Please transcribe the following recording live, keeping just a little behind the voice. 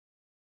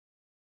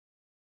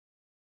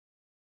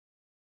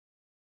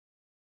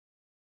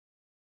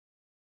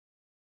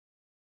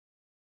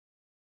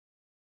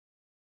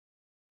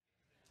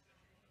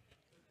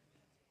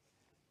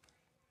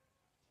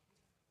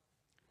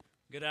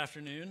Good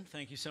afternoon.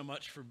 Thank you so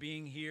much for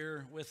being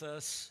here with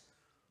us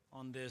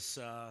on this,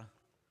 I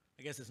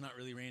guess it's not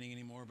really raining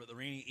anymore, but the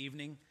rainy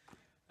evening.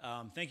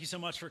 Thank you so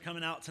much for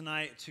coming out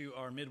tonight to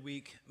our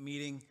midweek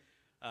meeting.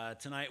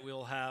 Tonight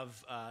we'll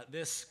have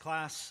this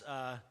class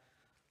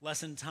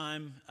lesson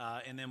time,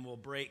 and then we'll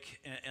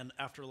break and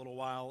after a little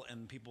while,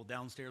 and people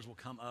downstairs will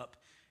come up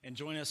and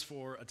join us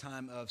for a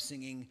time of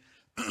singing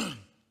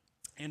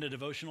and a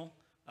devotional.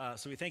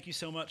 So we thank you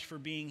so much for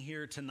being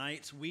here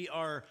tonight. We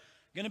are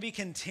going to be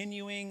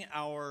continuing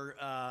our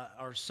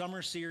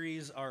summer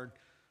series, our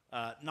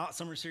not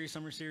summer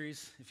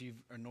series. If you're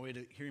annoyed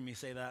at hearing me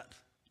say that,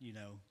 you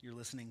know you're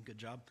listening. Good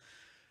job.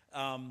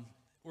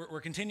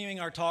 We're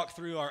continuing our talk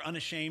through our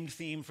Unashamed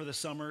theme for the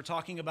summer,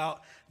 talking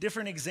about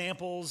different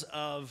examples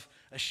of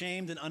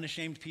ashamed and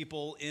unashamed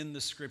people in the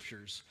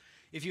Scriptures.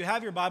 If you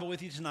have your Bible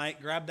with you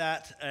tonight, grab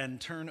that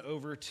and turn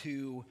over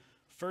to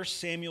 1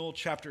 Samuel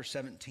chapter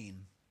 17.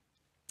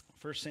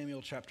 1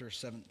 Samuel chapter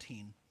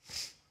 17.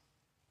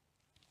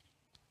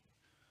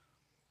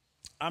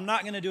 I'm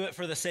not going to do it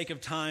for the sake of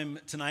time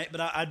tonight,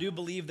 but I do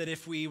believe that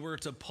if we were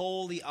to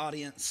poll the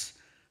audience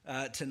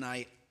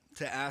tonight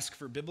to ask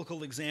for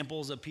biblical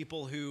examples of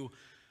people who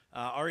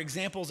are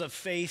examples of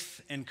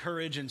faith and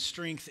courage and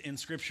strength in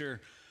Scripture,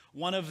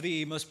 one of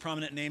the most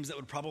prominent names that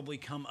would probably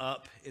come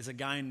up is a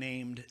guy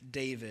named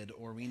David,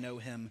 or we know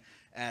him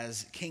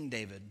as King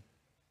David.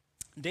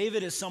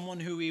 David is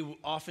someone who we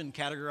often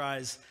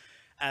categorize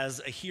as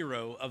a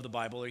hero of the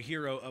Bible, or a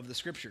hero of the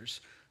Scriptures.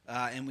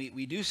 And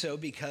we do so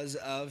because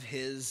of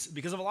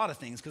a lot of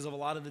things, because of a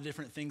lot of the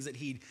different things that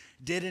he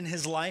did in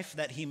his life,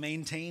 that he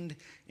maintained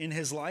in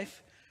his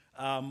life.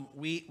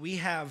 We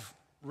have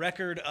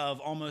record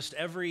of almost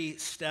every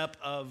step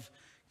of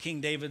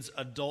King David's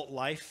adult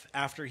life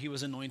after he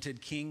was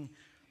anointed king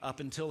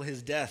up until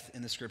his death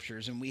in the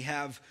Scriptures. And we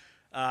have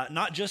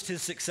not just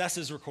his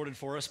successes recorded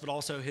for us, but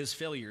also his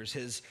failures,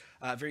 his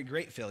very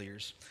great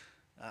failures.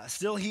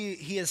 Still,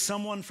 he is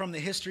someone from the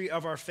history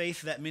of our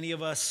faith that many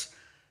of us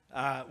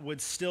would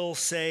still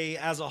say,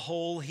 as a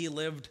whole, he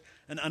lived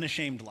an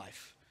unashamed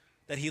life,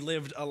 that he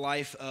lived a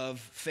life of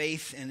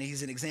faith, and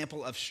he's an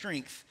example of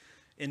strength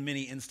in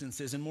many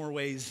instances, in more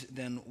ways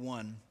than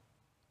one.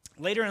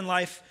 Later in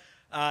life,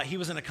 he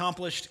was an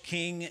accomplished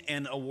king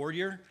and a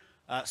warrior,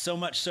 so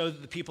much so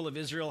that the people of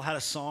Israel had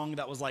a song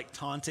that was like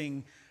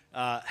taunting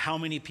how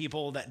many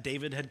people that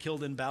David had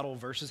killed in battle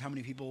versus how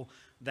many people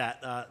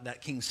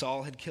that King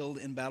Saul had killed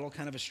in battle,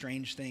 kind of a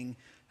strange thing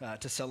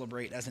to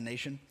celebrate as a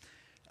nation.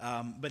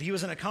 But he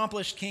was an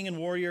accomplished king and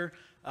warrior,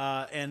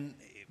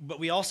 but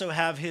we also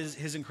have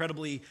his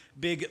incredibly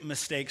big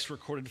mistakes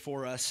recorded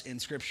for us in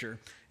Scripture.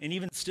 And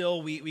even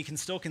still, we can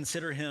still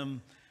consider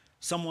him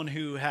someone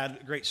who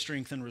had great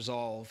strength and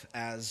resolve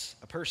as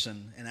a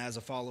person and as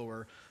a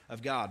follower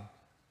of God.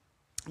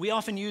 We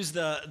often use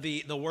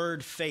the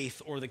word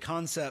faith, or the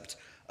concept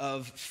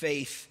of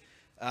faith,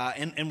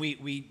 and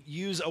we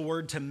use a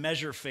word to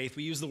measure faith.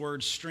 We use the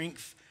word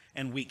strength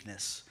and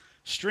weakness.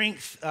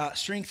 Strength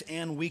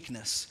and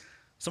weakness.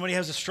 Somebody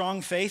has a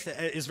strong faith,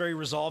 is very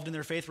resolved in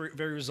their faith,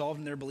 very resolved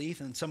in their belief,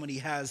 and somebody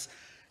has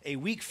a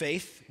weak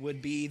faith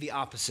would be the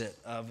opposite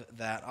of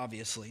that,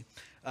 obviously.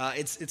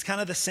 It's kind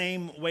of the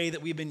same way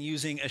that we've been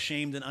using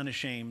ashamed and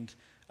unashamed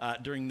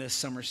during this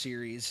summer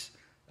series,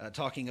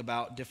 talking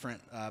about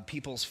different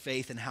people's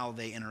faith and how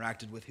they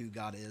interacted with who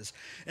God is.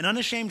 An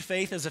unashamed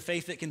faith is a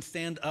faith that can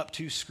stand up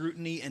to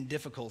scrutiny and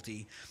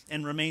difficulty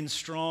and remain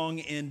strong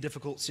in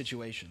difficult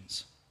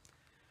situations.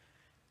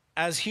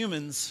 As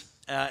humans,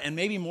 and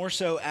maybe more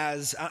so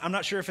as, I'm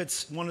not sure if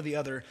it's one or the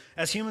other,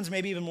 as humans,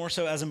 maybe even more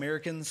so as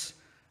Americans,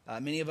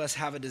 many of us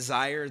have a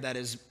desire that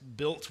is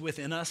built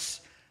within us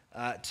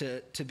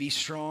to be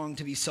strong,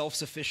 to be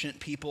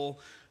self-sufficient people.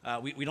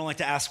 We don't like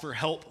to ask for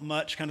help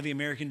much. Kind of the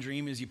American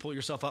dream is you pull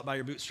yourself up by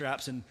your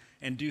bootstraps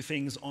and do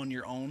things on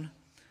your own.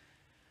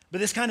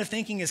 But this kind of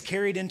thinking is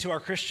carried into our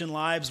Christian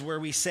lives, where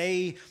we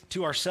say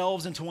to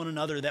ourselves and to one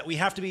another that we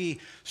have to be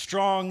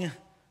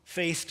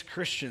strong-faced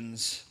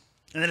Christians,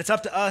 and that it's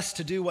up to us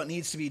to do what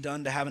needs to be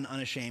done to have an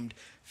unashamed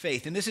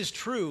faith. And this is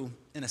true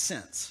in a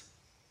sense.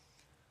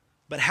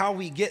 But how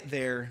we get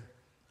there,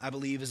 I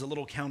believe, is a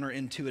little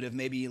counterintuitive,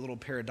 maybe a little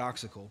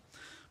paradoxical.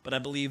 But I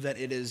believe that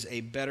it is a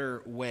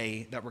better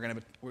way that we're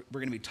going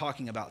to be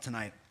talking about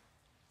tonight.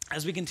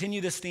 As we continue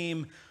this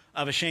theme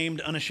of ashamed,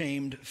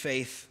 unashamed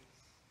faith,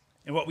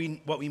 and what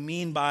we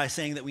mean by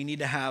saying that we need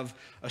to have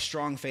a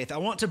strong faith, I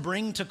want to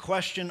bring to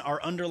question our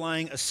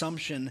underlying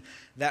assumption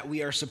that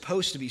we are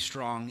supposed to be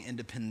strong,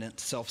 independent,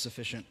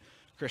 self-sufficient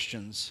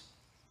Christians.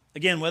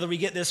 Again, whether we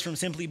get this from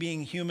simply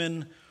being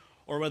human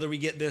or whether we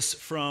get this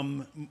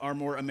from our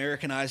more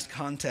Americanized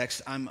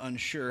context, I'm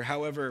unsure.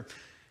 However,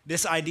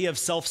 this idea of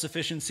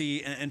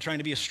self-sufficiency and trying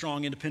to be a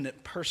strong,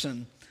 independent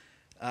person,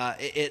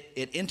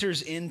 it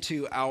enters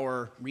into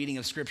our reading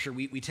of Scripture.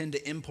 We tend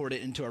to import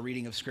it into our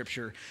reading of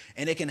Scripture,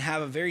 and it can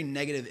have a very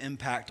negative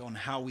impact on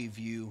how we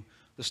view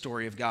the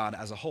story of God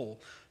as a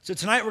whole. So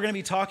tonight we're going to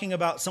be talking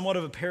about somewhat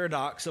of a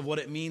paradox of what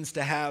it means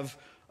to have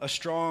a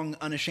strong,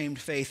 unashamed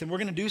faith. And we're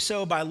going to do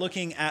so by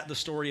looking at the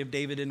story of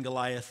David and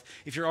Goliath.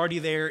 If you're already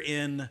there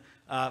in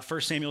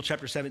 1 Samuel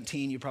chapter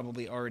 17, you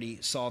probably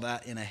already saw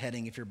that in a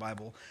heading if your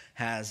Bible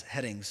has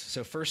headings.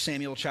 So 1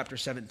 Samuel chapter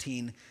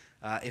 17,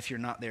 if you're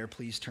not there,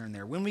 please turn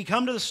there. When we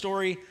come to the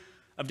story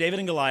of David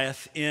and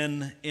Goliath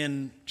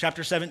in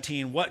chapter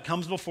 17, what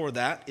comes before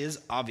that is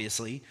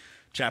obviously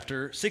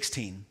chapter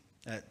 16.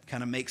 That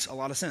kind of makes a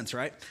lot of sense,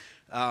 right?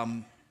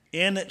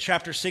 In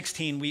chapter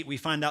 16, we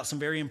find out some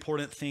very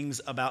important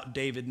things about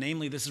David.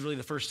 Namely, this is really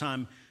the first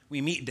time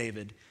we meet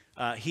David.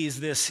 He's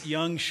this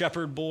young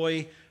shepherd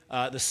boy,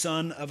 the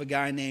son of a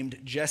guy named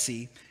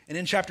Jesse. And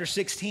in chapter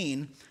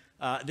 16,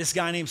 this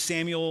guy named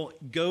Samuel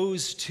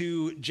goes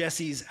to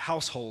Jesse's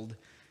household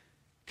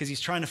because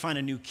he's trying to find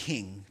a new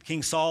king.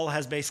 King Saul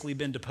has basically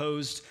been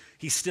deposed.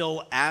 He's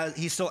still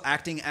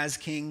acting as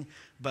king,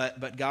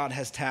 but God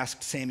has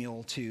tasked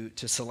Samuel to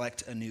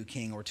select a new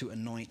king or to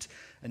anoint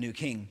a new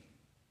king.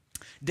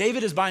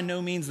 David is by no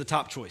means the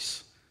top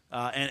choice.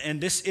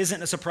 And this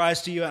isn't a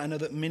surprise to you. I know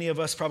that many of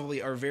us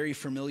probably are very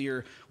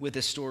familiar with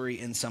this story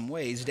in some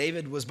ways.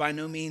 David was by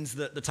no means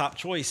the top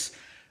choice.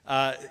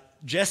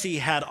 Jesse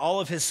had all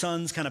of his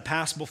sons kind of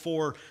pass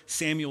before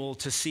Samuel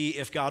to see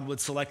if God would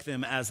select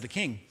them as the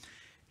king.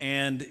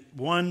 And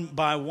one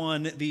by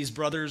one, these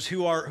brothers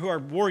who are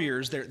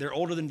warriors, they're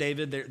older than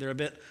David, they're a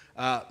bit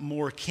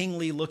more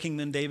kingly looking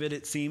than David,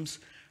 it seems.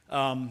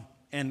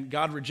 And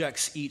God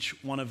rejects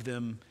each one of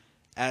them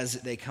as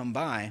they come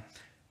by.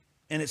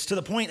 And it's to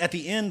the point at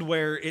the end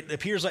where it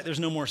appears like there's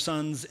no more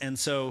sons. And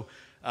so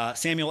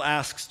Samuel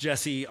asks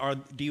Jesse,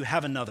 do you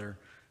have another?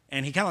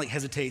 And he kind of like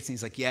hesitates and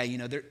he's like, yeah,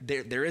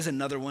 there is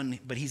another one,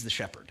 but he's the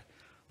shepherd.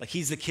 Like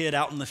he's the kid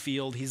out in the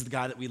field. He's the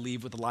guy that we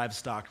leave with the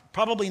livestock.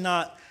 Probably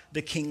not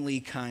the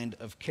kingly kind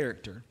of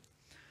character.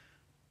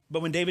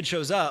 But when David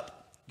shows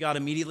up, God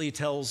immediately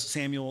tells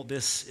Samuel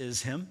this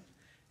is him.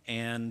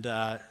 And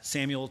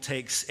Samuel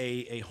takes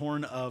a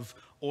horn of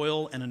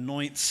oil and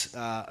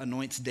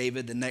anoints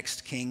David the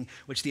next king,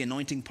 which the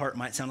anointing part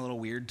might sound a little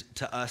weird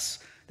to us,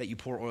 that you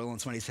pour oil on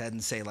somebody's head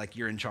and say, like,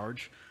 you're in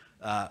charge.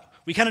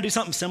 We kind of do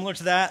something similar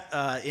to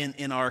that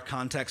in our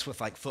context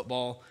with, like,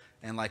 football.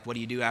 And, like, what do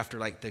you do after,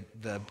 like,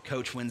 the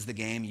coach wins the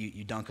game?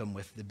 You dunk them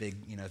with the big,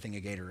 thing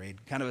of Gatorade.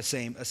 Kind of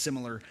a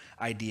similar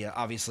idea.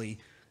 Obviously,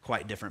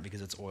 quite different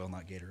because it's oil,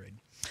 not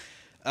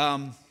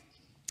Gatorade.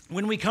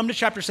 When we come to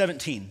chapter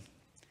 17,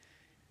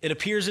 it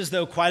appears as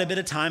though quite a bit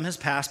of time has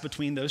passed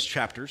between those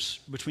chapters,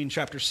 between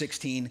chapter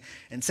 16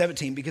 and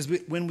 17, because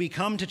when we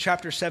come to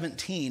chapter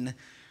 17,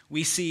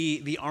 we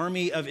see the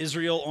army of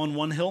Israel on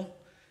one hill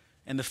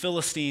and the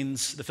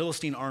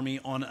Philistine army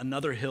on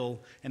another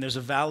hill, and there's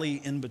a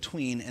valley in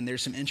between, and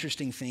there's some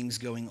interesting things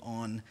going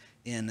on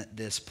in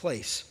this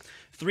place.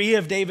 3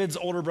 of David's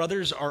older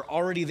brothers are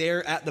already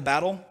there at the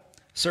battle,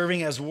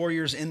 serving as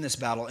warriors in this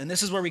battle, and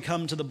this is where we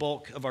come to the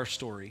bulk of our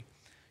story.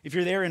 If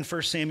you're there in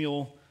 1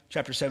 Samuel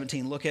chapter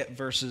 17, look at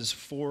verses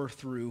 4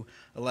 through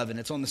 11.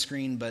 It's on the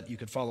screen, but you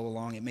could follow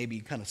along. It may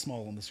be kind of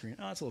small on the screen.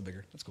 Oh, it's a little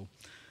bigger. That's cool.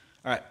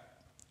 All right,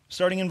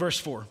 starting in verse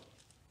 4.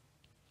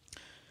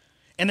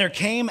 And there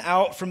came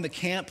out from the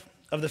camp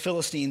of the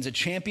Philistines a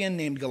champion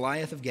named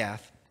Goliath of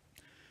Gath,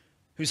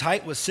 whose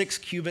height was 6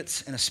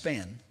 cubits and a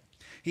span.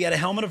 He had a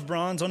helmet of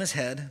bronze on his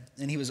head,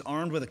 and he was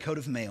armed with a coat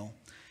of mail,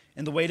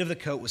 and the weight of the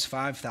coat was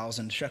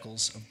 5,000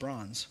 shekels of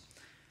bronze.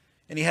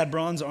 And he had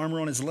bronze armor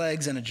on his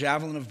legs and a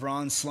javelin of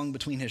bronze slung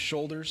between his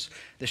shoulders.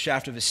 The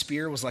shaft of his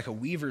spear was like a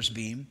weaver's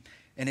beam,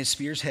 and his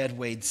spear's head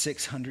weighed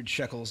 600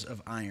 shekels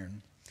of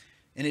iron.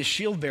 And his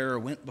shield bearer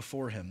went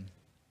before him.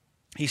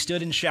 He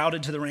stood and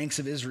shouted to the ranks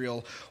of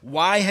Israel,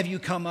 "Why have you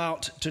come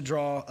out to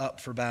draw up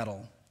for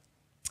battle?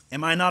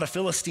 Am I not a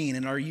Philistine,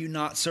 and are you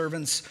not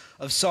servants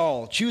of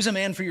Saul? Choose a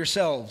man for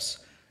yourselves,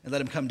 and let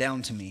him come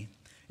down to me.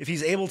 If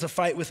he's able to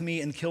fight with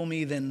me and kill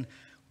me, then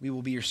we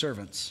will be your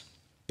servants.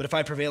 But if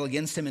I prevail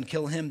against him and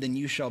kill him, then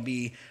you shall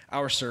be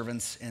our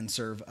servants and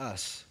serve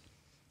us."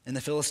 And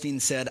the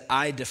Philistines said,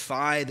 "I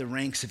defy the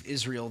ranks of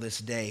Israel this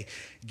day.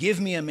 Give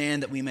me a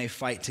man that we may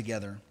fight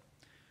together."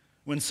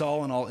 When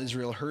Saul and all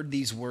Israel heard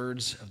these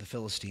words of the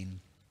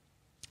Philistine,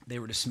 they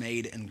were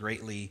dismayed and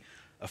greatly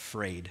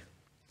afraid.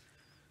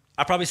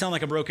 I probably sound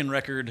like a broken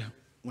record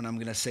when I'm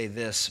going to say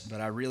this, but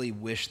I really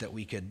wish that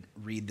we could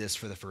read this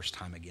for the first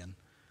time again,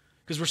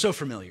 because we're so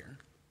familiar.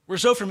 We're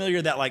so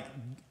familiar that, like,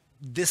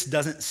 this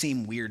doesn't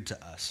seem weird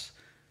to us.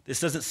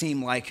 This doesn't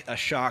seem like a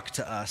shock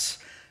to us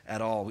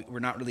at all. We're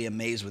not really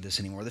amazed with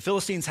this anymore. The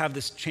Philistines have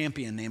this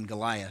champion named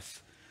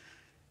Goliath,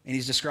 and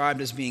he's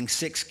described as being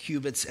 6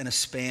 cubits and a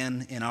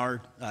span in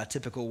our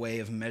typical way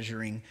of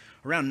measuring,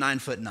 around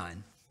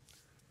 9'9".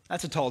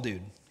 That's a tall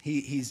dude.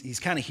 He's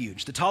kind of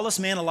huge. The tallest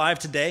man alive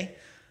today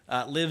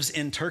lives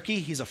in Turkey.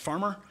 He's a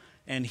farmer,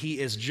 and he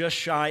is just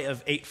shy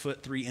of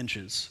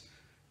 8'3".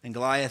 And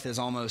Goliath is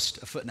almost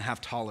 1.5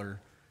 feet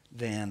taller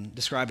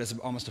described as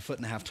almost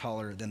 1.5 feet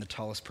taller than the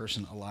tallest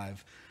person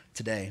alive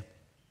today.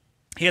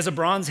 He has a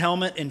bronze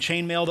helmet and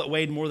chainmail that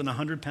weighed more than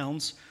 100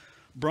 pounds,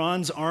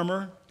 bronze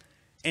armor,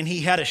 and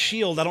he had a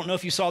shield. I don't know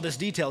if you saw this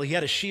detail. He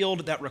had a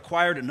shield that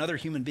required another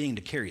human being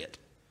to carry it.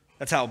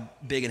 That's how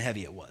big and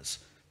heavy it was.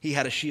 He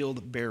had a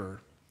shield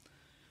bearer.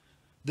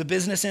 The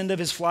business end of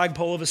his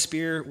flagpole of a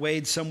spear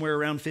weighed somewhere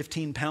around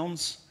 15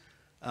 pounds.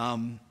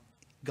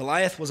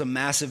 Goliath was a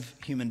massive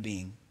human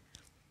being,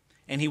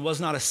 and he was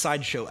not a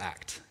sideshow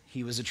act.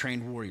 He was a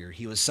trained warrior.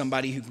 He was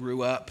somebody who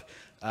grew up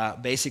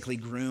basically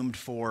groomed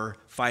for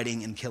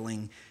fighting and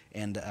killing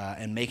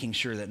and making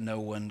sure that no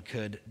one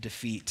could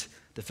defeat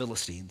the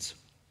Philistines.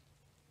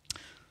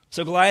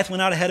 So Goliath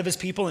went out ahead of his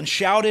people and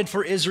shouted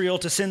for Israel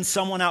to send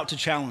someone out to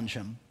challenge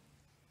him.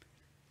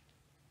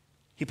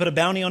 He put a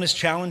bounty on his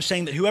challenge,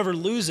 saying that whoever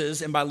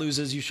loses, and by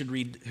loses you should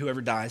read whoever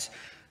dies,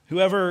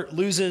 whoever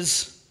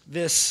loses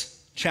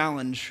this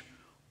challenge,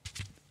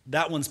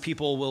 that one's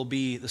people will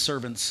be the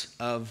servants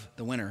of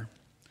the winner.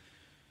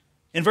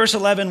 In verse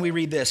 11, we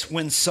read this: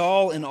 when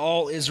Saul and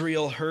all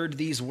Israel heard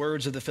these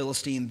words of the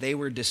Philistine, they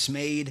were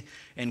dismayed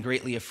and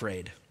greatly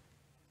afraid.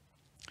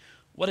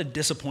 What a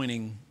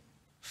disappointing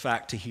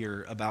fact to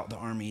hear about the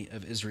army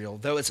of Israel,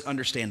 though it's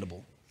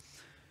understandable.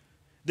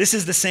 This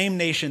is the same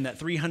nation that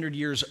 300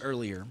 years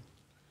earlier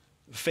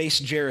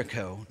faced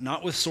Jericho,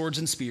 not with swords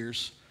and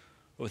spears,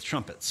 but with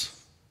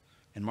trumpets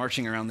and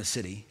marching around the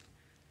city.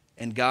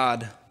 And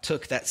God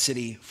took that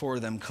city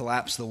for them,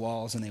 collapsed the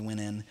walls, and they went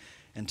in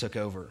and took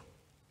over.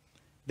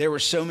 There were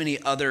so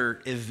many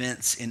other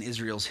events in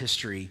Israel's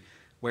history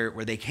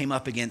where they came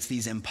up against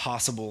these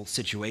impossible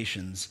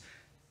situations,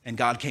 and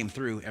God came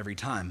through every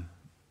time.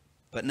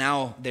 But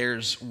now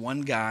there's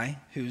one guy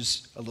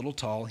who's a little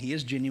tall. He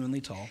is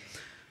genuinely tall.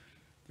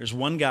 There's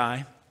one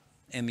guy,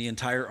 and the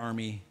entire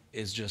army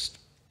is just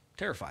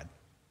terrified.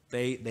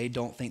 They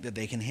don't think that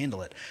they can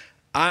handle it.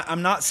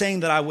 I'm not saying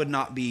that I would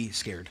not be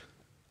scared.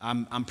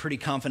 I'm pretty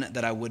confident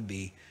that I would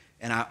be,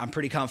 and I'm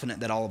pretty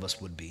confident that all of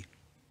us would be.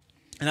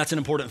 And that's an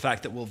important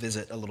fact that we'll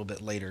visit a little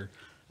bit later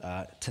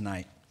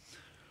tonight.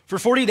 For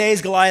 40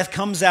 days, Goliath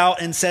comes out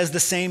and says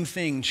the same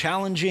thing,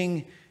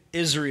 challenging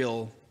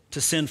Israel to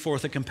send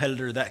forth a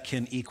competitor that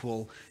can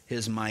equal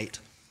his might.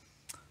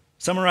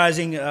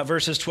 Summarizing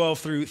verses 12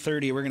 through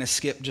 30, we're going to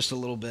skip just a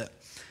little bit.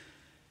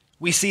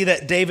 We see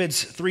that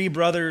David's 3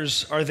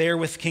 brothers are there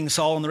with King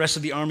Saul and the rest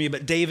of the army,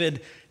 but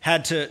David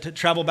had to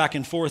travel back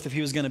and forth if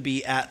he was going to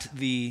be at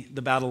the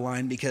battle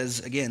line because,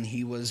 again,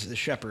 he was the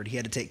shepherd. He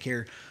had to take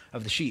care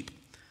of the sheep.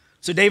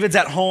 So David's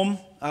at home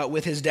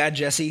with his dad,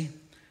 Jesse,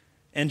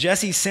 and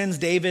Jesse sends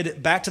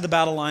David back to the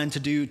battle line to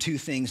do 2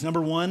 things.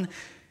 Number 1,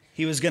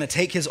 he was going to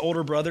take his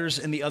older brothers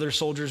and the other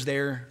soldiers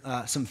there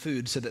some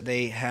food so that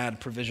they had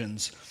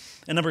provisions.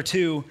 And number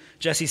 2,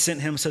 Jesse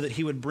sent him so that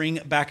he would bring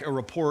back a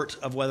report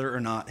of whether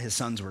or not his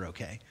sons were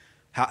okay,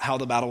 how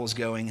the battle was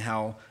going,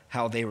 how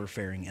they were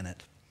faring in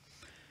it.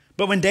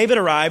 But when David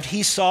arrived,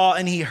 he saw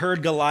and he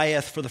heard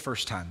Goliath for the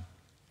first time.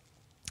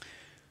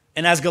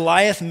 And as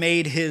Goliath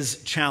made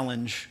his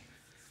challenge,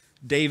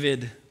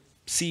 David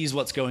sees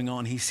what's going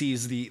on. He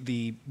sees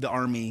the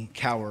army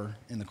cower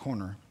in the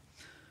corner.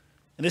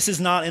 And this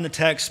is not in the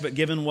text, but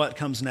given what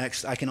comes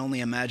next, I can only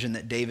imagine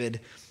that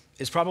David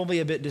is probably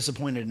a bit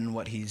disappointed in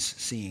what he's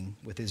seeing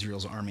with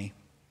Israel's army.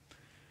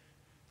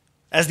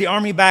 As the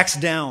army backs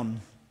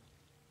down,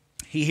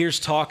 he hears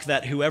talk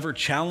that whoever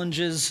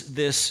challenges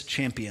this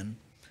champion,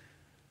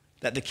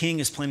 that the king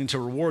is planning to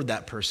reward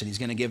that person. He's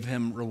going to give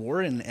him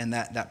reward, and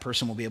that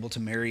person will be able to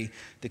marry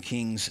the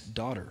king's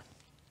daughter.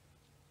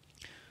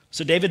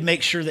 So David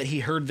makes sure that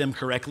he heard them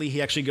correctly.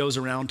 He actually goes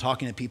around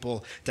talking to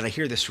people. Did I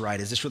hear this right?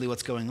 Is this really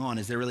what's going on?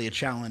 Is there really a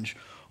challenge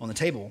on the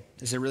table?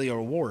 Is there really a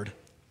reward?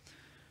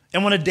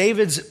 And one of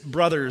David's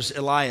brothers,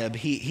 Eliab,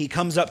 he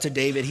comes up to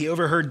David. He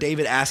overheard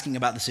David asking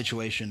about the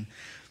situation.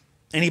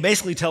 And he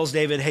basically tells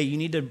David, hey,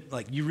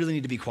 you really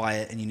need to be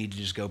quiet and you need to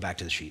just go back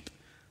to the sheep.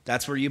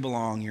 That's where you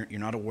belong. You're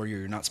not a warrior.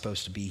 You're not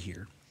supposed to be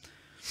here.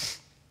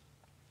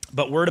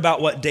 But word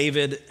about what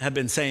David had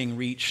been saying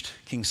reached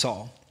King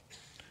Saul.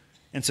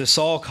 And so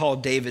Saul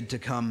called David to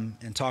come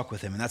and talk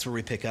with him. And that's where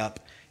we pick up,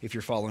 if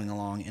you're following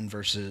along, in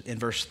verse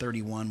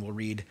 31. We'll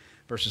read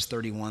verses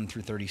 31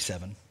 through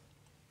 37.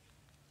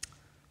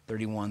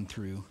 31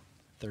 through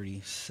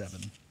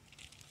 37.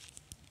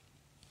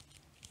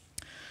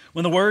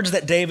 When the words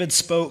that David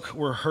spoke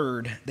were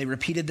heard, they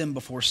repeated them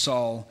before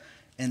Saul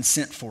and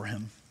sent for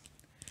him.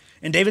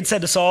 And David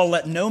said to Saul,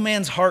 let no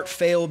man's heart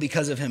fail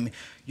because of him.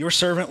 Your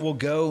servant will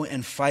go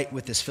and fight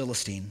with this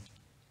Philistine.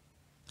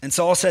 And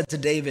Saul said to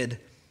David,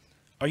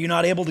 are you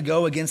not able to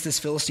go against this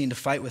Philistine to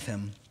fight with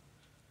him?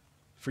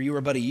 For you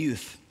are but a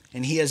youth,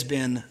 and he has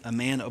been a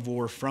man of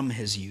war from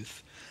his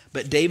youth.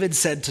 But David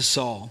said to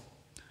Saul,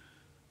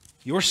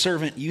 your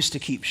servant used to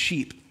keep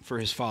sheep for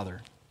his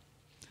father.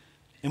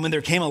 And when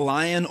there came a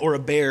lion or a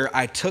bear,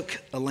 I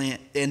took a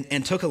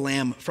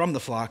lamb from the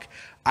flock.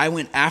 I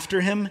went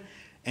after him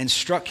and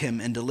struck him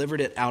and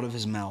delivered it out of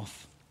his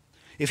mouth.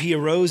 If he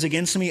arose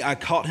against me, I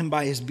caught him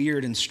by his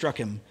beard and struck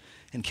him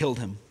and killed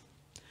him.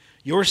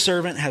 Your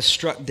servant has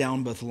struck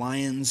down both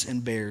lions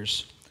and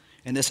bears,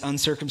 and this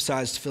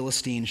uncircumcised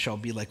Philistine shall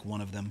be like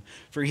one of them,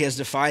 for he has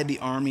defied the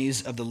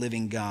armies of the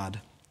living God.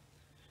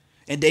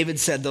 And David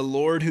said, the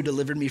Lord who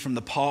delivered me from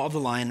the paw of the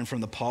lion and from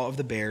the paw of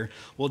the bear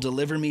will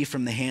deliver me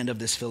from the hand of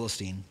this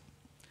Philistine.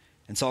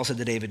 And Saul said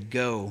to David,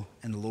 "Go,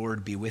 and the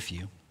Lord be with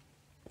you."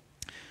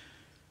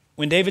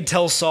 When David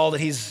tells Saul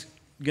that he's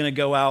going to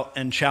go out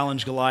and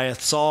challenge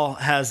Goliath, Saul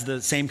has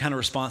the same kind of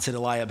response that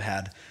Eliab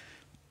had.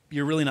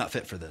 "You're really not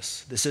fit for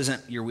this. This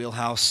isn't your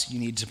wheelhouse. You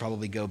need to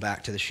probably go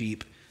back to the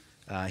sheep.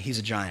 He's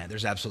a giant.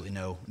 There's absolutely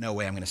no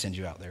way I'm going to send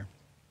you out there."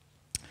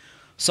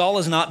 Saul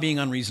is not being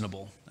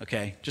unreasonable,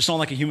 okay? Just on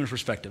like a human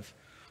perspective.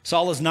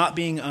 Saul is not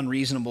being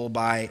unreasonable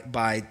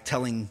by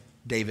telling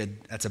David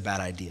that's a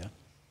bad idea.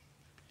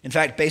 In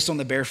fact, based on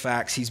the bare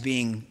facts, he's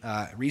being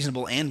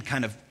reasonable and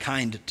kind of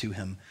kind to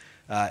him.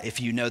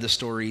 If you know the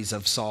stories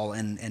of Saul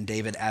and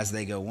David as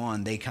they go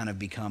on, they kind of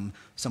become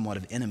somewhat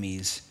of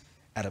enemies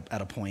at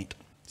a point.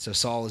 So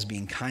Saul is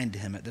being kind to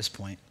him at this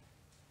point.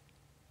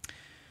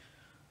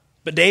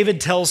 But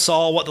David tells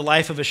Saul what the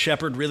life of a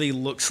shepherd really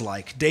looks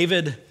like.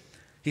 David,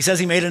 he says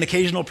he made an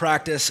occasional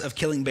practice of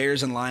killing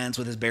bears and lions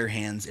with his bare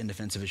hands in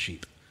defense of his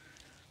sheep.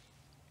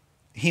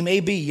 He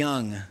may be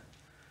young,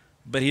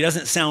 but he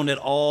doesn't sound at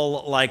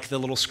all like the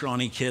little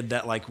scrawny kid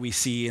that like we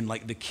see in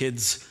like the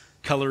kids'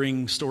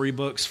 coloring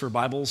storybooks for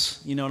Bibles.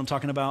 You know what I'm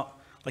talking about?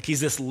 Like he's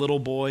this little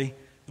boy.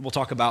 We'll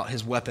talk about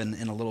his weapon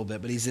in a little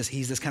bit, but he's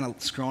this kind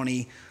of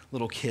scrawny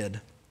little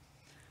kid.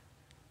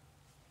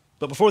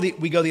 But before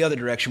we go the other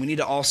direction, we need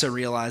to also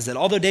realize that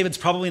although David's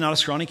probably not a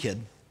scrawny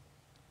kid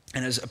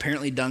and has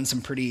apparently done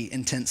some pretty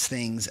intense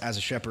things as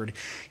a shepherd,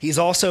 he's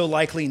also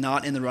likely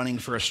not in the running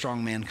for a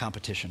strongman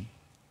competition.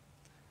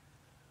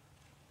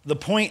 The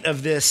point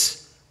of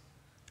this,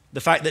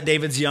 the fact that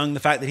David's young, the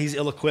fact that he's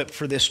ill-equipped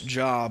for this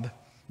job,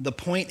 the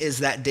point is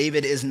that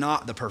David is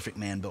not the perfect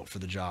man built for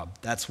the job.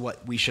 That's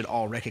what we should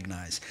all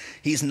recognize.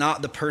 He's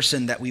not the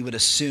person that we would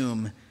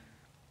assume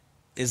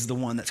is the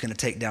one that's going to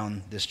take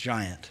down this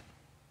giant.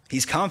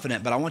 He's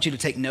confident, but I want you to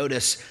take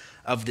notice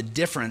of the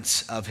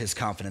difference of his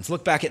confidence.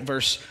 Look back at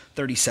verse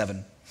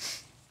 37.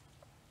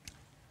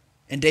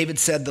 "And David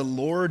said, 'The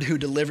Lord who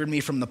delivered me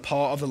from the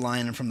paw of the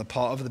lion and from the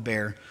paw of the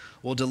bear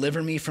will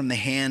deliver me from the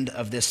hand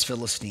of this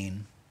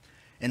Philistine.'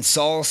 And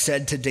Saul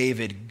said to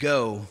David,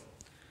 'Go,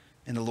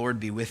 and the Lord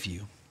be with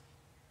you.'"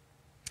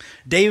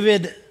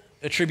 David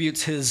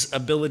attributes his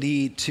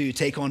ability to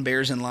take on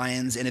bears and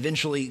lions and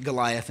eventually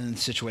Goliath in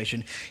this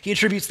situation. He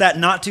attributes that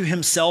not to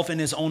himself and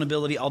his own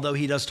ability, although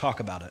he does talk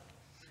about it.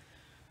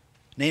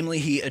 Namely,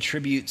 he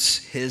attributes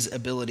his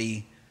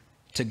ability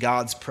to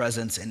God's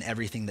presence in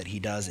everything that he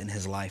does in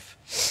his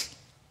life.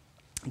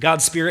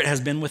 God's Spirit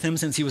has been with him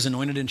since he was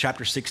anointed in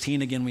chapter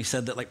 16. Again, we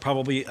said that like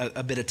probably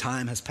a bit of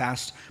time has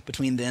passed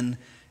between then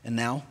and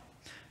now.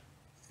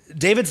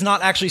 David's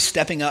not actually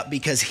stepping up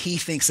because he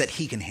thinks that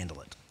he can handle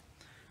it.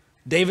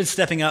 David's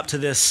stepping up to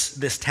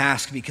this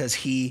task because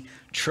he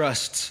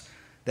trusts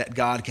that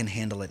God can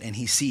handle it, and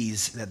he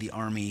sees that the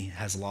army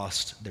has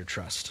lost their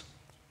trust.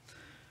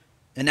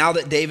 And now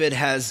that David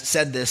has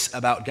said this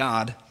about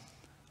God,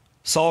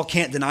 Saul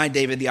can't deny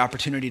David the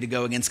opportunity to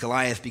go against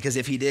Goliath, because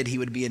if he did, he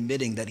would be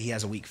admitting that he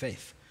has a weak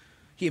faith.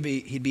 He'd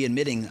be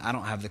admitting, "I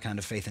don't have the kind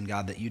of faith in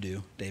God that you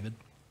do, David."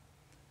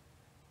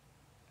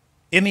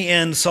 In the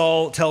end,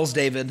 Saul tells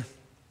David,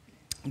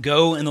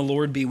 "Go, and the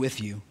Lord be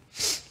with you."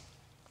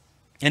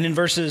 And in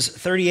verses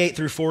 38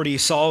 through 40,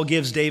 Saul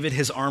gives David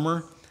his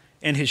armor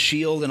and his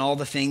shield and all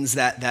the things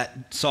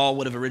that Saul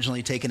would have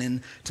originally taken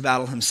into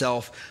battle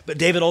himself. But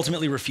David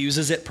ultimately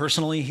refuses it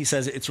personally. He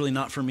says, "It's really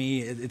not for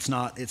me. It's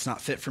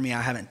not fit for me.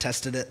 I haven't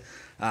tested it,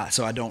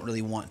 so I don't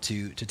really want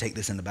to take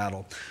this into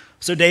battle."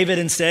 So David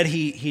instead,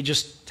 he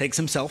just takes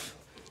himself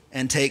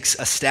and takes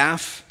a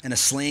staff and a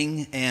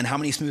sling and how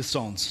many smooth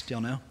stones? Do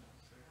y'all know?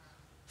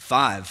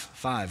 Five,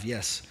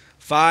 yes.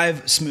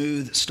 5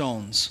 smooth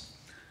stones.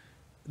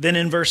 Then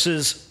in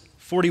verses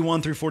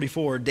 41 through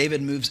 44,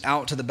 David moves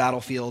out to the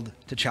battlefield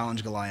to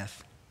challenge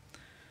Goliath.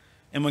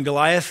 And when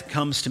Goliath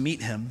comes to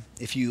meet him,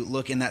 if you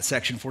look in that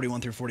section 41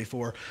 through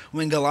 44,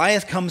 when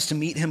Goliath comes to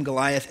meet him,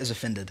 Goliath is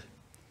offended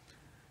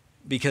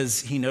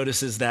because he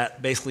notices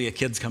that basically a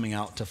kid's coming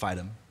out to fight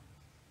him.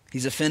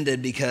 He's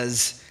offended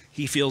because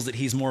he feels that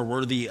he's more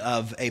worthy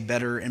of a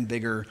better and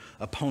bigger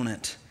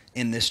opponent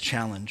in this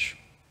challenge.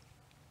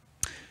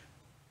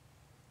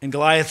 And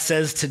Goliath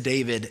says to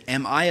David,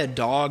 "Am I a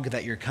dog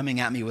that you're coming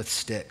at me with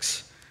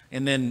sticks?"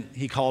 And then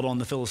he called on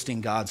the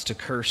Philistine gods to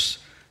curse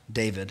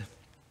David.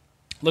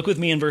 Look with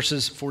me in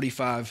verses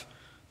 45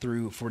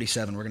 through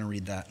 47. We're going to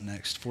read that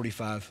next,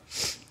 45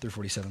 through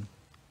 47.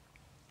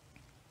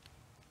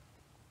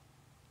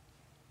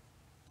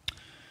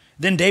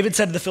 Then David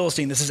said to the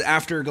Philistine, this is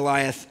after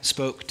Goliath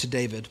spoke to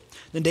David.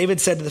 Then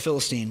David said to the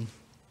Philistine,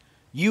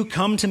 "You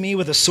come to me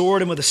with a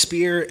sword and with a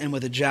spear and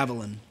with a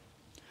javelin.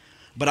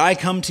 But I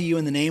come to you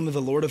in the name of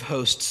the Lord of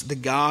hosts, the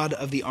God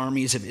of the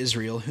armies of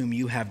Israel, whom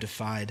you have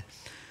defied.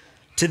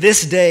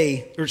 This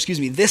day,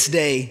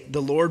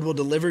 the Lord will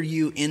deliver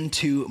you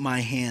into my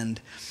hand,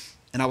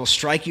 and I will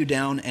strike you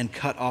down and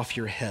cut off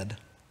your head.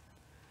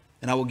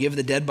 And I will give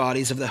the dead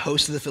bodies of the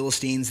host of the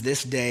Philistines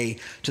this day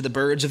to the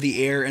birds of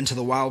the air and to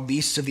the wild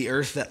beasts of the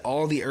earth, that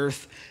all the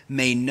earth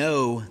may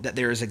know that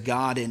there is a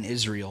God in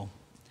Israel,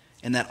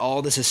 and that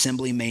all this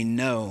assembly may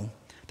know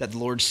that the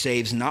Lord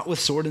saves not with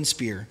sword and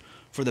spear,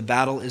 for the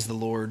battle is the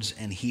Lord's,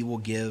 and he will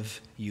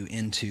give you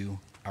into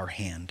our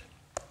hand."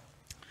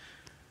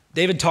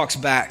 David talks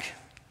back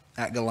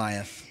at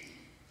Goliath,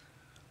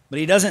 but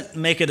he doesn't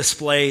make a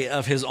display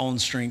of his own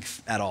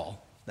strength at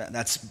all.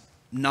 That's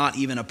not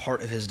even a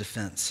part of his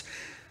defense.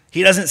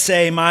 He doesn't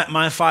say,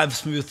 my 5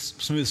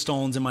 smooth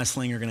stones in my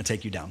sling are going to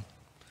take you down.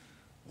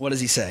 What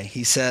does he say?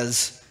 He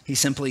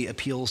simply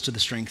appeals to the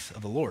strength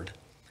of the Lord.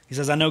 He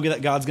says, I know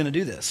that God's going to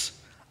do this.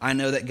 I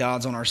know that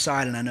God's on our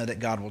side, and I know that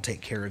God will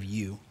take care of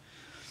you.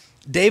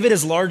 David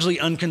is largely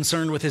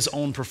unconcerned with his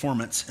own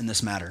performance in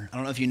this matter. I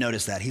don't know if you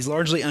noticed that. He's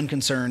largely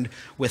unconcerned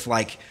with,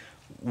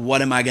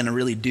 what am I going to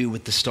really do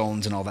with the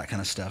stones and all that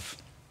kind of stuff.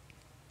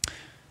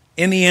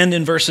 In the end,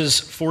 in verses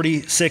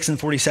 46 and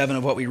 47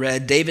 of what we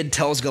read, David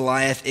tells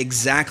Goliath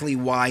exactly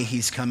why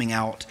he's coming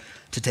out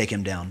to take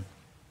him down.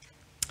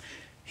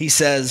 He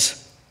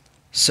says,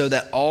 "So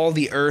that all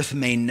the earth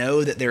may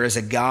know that there is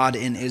a God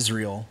in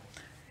Israel,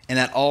 and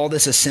that all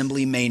this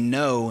assembly may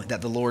know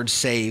that the Lord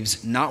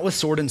saves, not with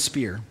sword and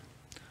spear,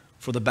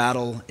 for the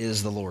battle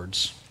is the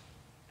Lord's."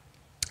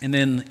 And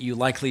then you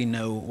likely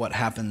know what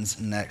happens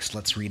next.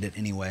 Let's read it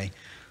anyway,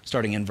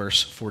 starting in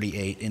verse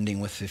 48, ending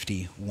with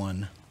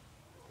 51.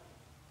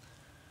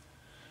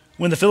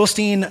 "When the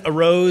Philistine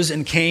arose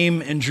and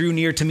came and drew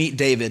near to meet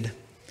David,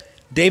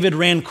 David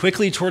ran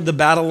quickly toward the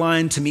battle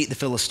line to meet the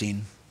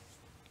Philistine.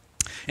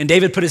 And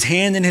David put his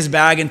hand in his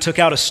bag and took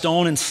out a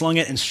stone and slung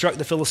it and struck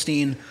the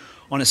Philistine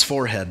on his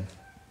forehead.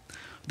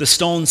 The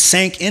stone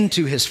sank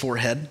into his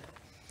forehead,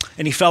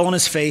 and he fell on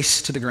his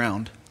face to the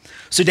ground.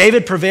 So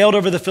David prevailed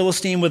over the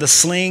Philistine with a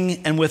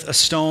sling and with a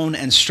stone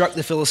and struck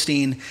the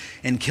Philistine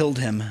and killed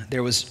him.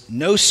 There was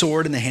no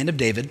sword in the hand of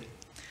David.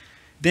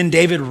 Then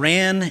David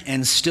ran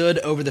and stood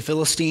over the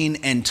Philistine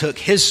and took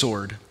his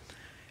sword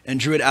and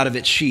drew it out of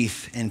its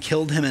sheath and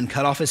killed him and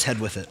cut off his head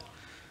with it.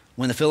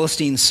 When the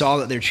Philistines saw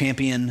that their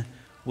champion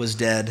was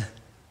dead,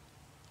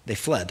 they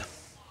fled."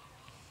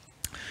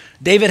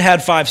 David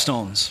had 5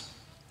 stones.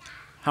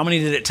 How many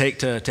did it take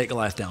to take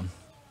Goliath down?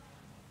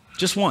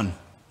 Just 1,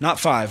 not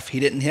 5. He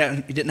didn't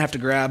have to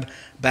grab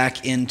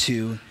back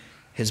into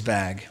his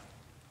bag.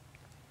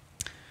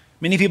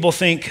 Many people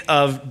think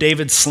of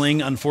David's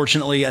sling.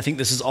 Unfortunately, I think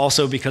this is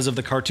also because of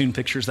the cartoon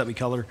pictures that we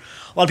color.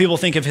 A lot of people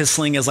think of his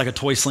sling as like a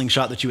toy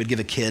slingshot that you would give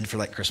a kid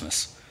for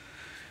Christmas.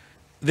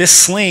 This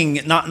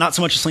sling, not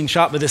so much a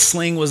slingshot, but this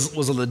sling was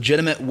a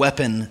legitimate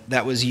weapon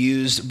that was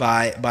used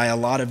by a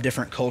lot of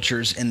different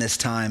cultures in this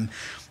time.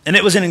 And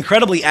it was an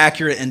incredibly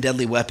accurate and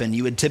deadly weapon.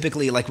 You would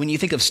typically, when you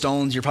think of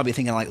stones, you're probably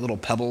thinking little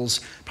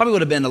pebbles. Probably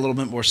would have been a little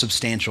bit more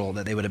substantial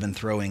that they would have been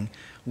throwing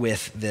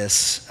with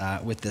this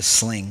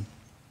sling.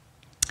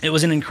 It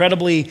was an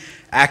incredibly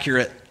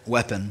accurate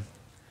weapon.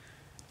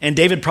 And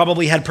David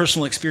probably had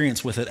personal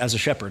experience with it as a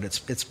shepherd.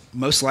 It's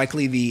most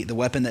likely the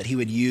weapon that he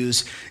would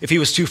use if he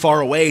was too far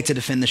away to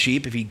defend the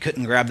sheep, if he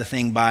couldn't grab the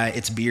thing by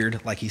its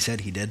beard like he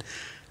said he did.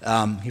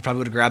 He probably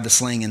would have grabbed the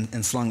sling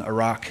and slung a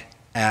rock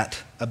at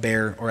a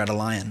bear or at a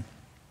lion.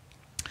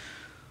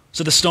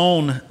 So the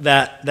stone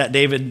that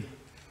David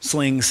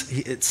slings,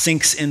 it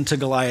sinks into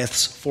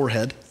Goliath's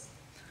forehead,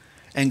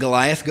 and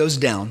Goliath goes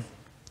down.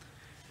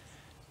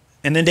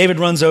 And then David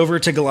runs over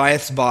to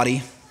Goliath's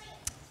body.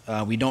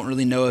 We don't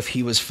really know if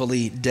he was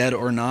fully dead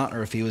or not,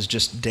 or if he was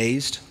just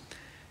dazed.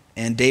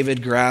 And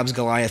David grabs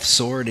Goliath's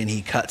sword and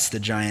he cuts the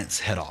giant's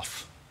head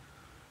off.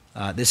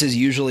 This is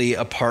usually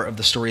a part of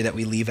the story that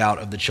we leave out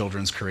of the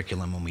children's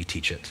curriculum when we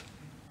teach it,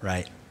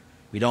 right?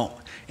 We don't,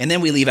 and then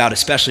we leave out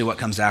especially what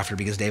comes after,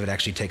 because David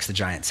actually takes the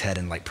giant's head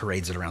and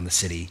parades it around the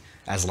city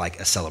as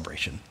a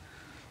celebration.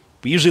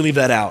 We usually leave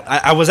that out.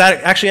 I was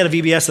actually at a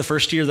VBS the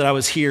first year that I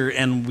was here,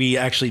 and we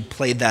actually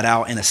played that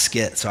out in a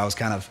skit, so I was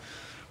kind of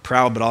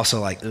proud, but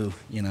also ooh,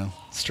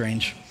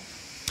 strange.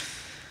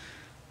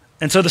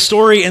 And so the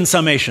story in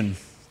summation,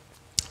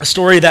 a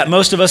story that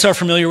most of us are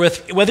familiar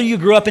with, whether you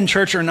grew up in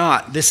church or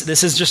not.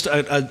 This is just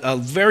a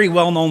very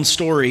well-known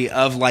story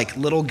of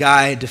little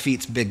guy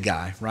defeats big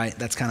guy, right?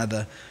 That's kind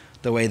of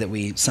the way that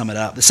we sum it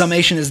up. The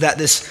summation is that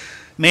this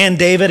man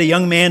David, a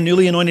young man,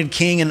 newly anointed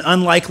king, an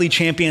unlikely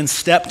champion,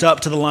 stepped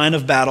up to the line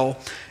of battle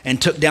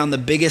and took down the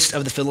biggest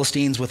of the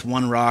Philistines with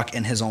 1 rock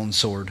and his own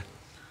sword.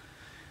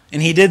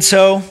 And he did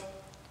so,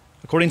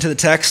 according to the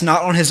text,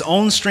 not on his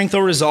own strength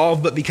or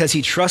resolve, but because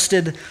he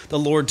trusted the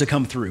Lord to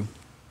come through.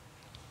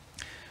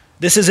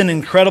 This is an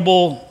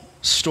incredible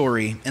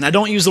story. And I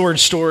don't use the word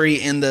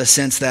story in the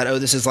sense that,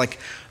 this is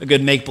a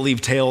good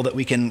make-believe tale that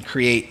we can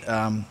create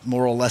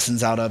moral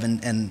lessons out of,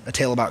 and a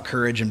tale about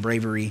courage and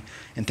bravery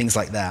and things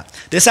like that.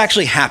 This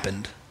actually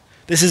happened.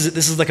 This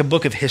is like a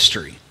book of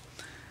history.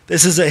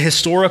 This is a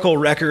historical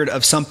record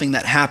of something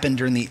that happened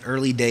during the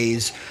early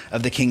days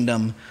of the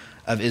kingdom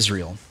of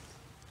Israel.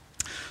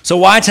 So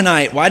why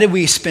tonight? Why did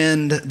we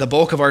spend the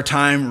bulk of our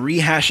time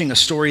rehashing a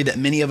story that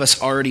many of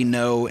us already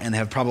know and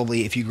have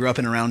probably, if you grew up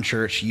in around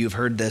church, you've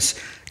heard this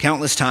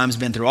countless times,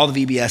 been through all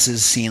the VBSs,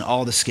 seen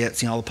all the skits,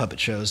 seen all the puppet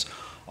shows,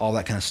 all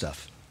that kind of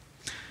stuff.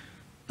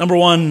 Number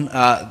one,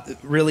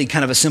 really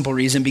kind of a simple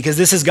reason, because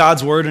this is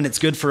God's word and it's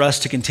good for us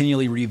to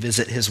continually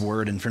revisit his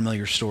word and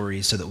familiar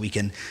stories so that we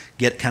can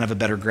get kind of a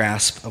better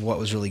grasp of what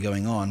was really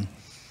going on.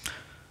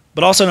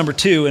 But also number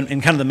two, and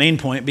kind of the main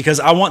point, because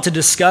I want to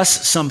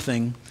discuss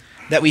something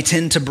that we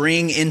tend to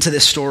bring into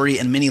this story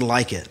and many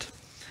like it.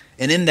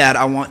 And in that,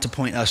 I want to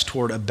point us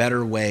toward a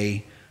better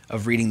way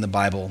of reading the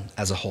Bible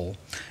as a whole.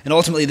 And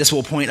ultimately, this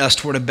will point us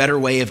toward a better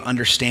way of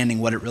understanding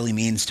what it really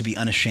means to be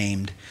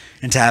unashamed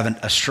and to have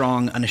a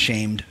strong,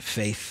 unashamed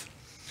faith.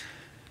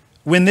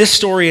 When this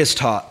story is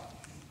taught,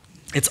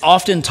 it's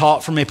often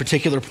taught from a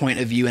particular point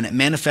of view, and it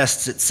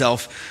manifests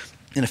itself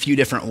in a few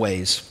different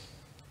ways.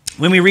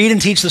 When we read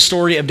and teach the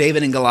story of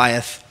David and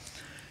Goliath,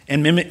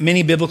 and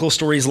many biblical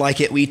stories like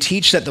it, we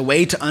teach that the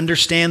way to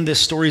understand this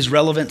story's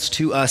relevance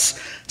to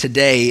us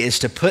today is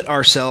to put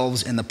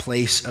ourselves in the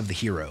place of the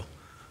hero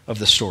of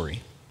the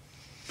story.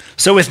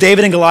 So with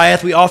David and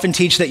Goliath, we often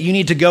teach that you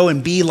need to go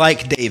and be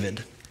like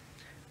David.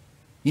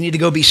 You need to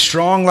go be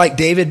strong like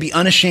David, be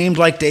unashamed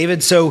like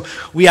David. So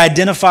we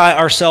identify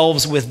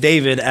ourselves with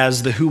David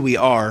as the who we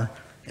are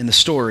in the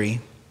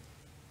story.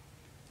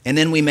 And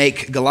then we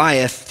make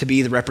Goliath to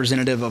be the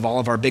representative of all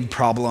of our big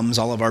problems,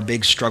 all of our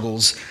big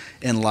struggles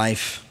in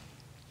life.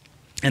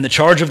 And the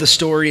charge of the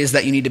story is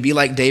that you need to be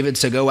like David,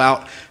 so go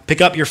out, pick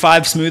up your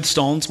 5 smooth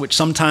stones, which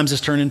sometimes is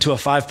turned into a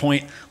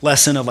 5-point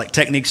lesson of like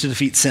techniques to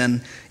defeat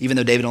sin, even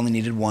though David only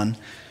needed 1,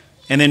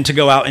 and then to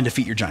go out and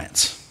defeat your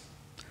giants.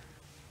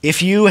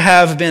 If you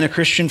have been a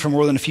Christian for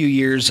more than a few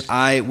years,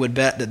 I would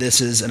bet that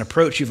this is an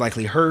approach you've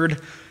likely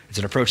heard. It's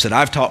an approach that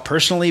I've taught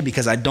personally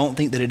because I don't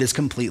think that it is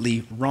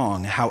completely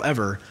wrong.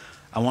 However,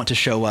 I want to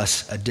show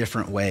us a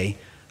different way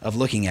of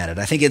looking at it.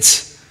 I think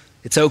it's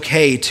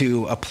okay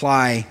to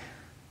apply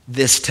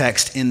this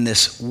text in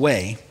this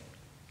way.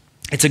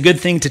 It's a good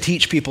thing to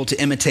teach people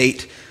to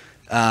imitate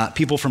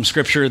people from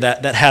Scripture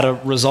that had a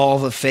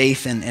resolve of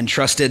faith and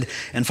trusted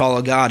and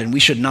followed God, and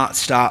we should not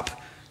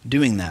stop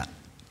doing that.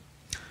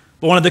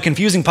 But one of the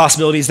confusing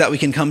possibilities that we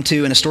can come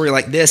to in a story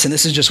like this, and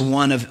this is just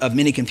one of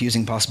many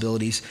confusing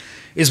possibilities,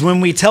 is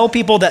when we tell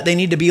people that they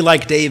need to be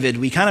like David,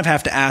 we kind of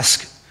have to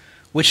ask,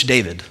 which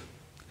David?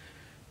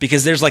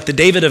 Because there's like the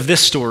David of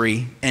this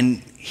story,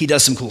 and he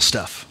does some cool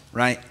stuff,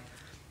 right?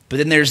 But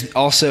then there's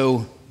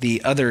also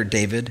the other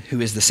David, who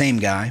is the same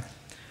guy,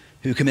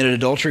 who committed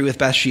adultery with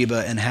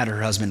Bathsheba and had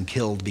her husband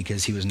killed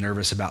because he was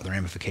nervous about the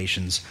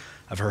ramifications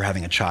of her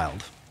having a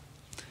child.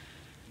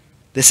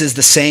 This is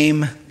the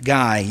same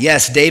guy.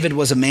 Yes, David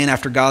was a man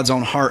after God's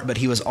own heart, but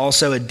he was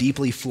also a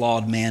deeply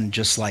flawed man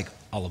just like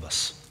all of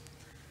us.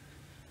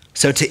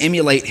 So to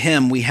emulate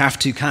him, we have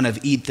to kind of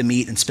eat the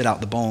meat and spit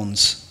out the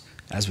bones,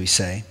 as we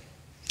say.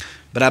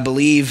 But I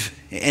believe,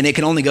 and it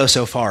can only go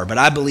so far, but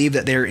I believe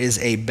that there is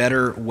a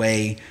better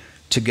way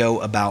to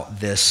go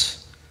about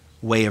this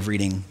way of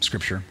reading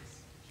Scripture.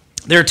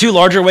 There are 2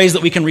 larger ways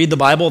that we can read the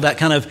Bible that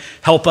kind of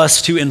help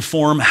us to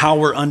inform how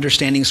we're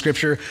understanding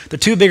Scripture. The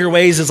 2 bigger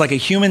ways is like a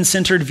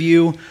human-centered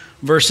view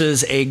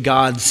versus a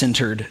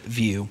God-centered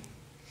view.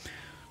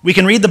 We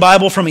can read the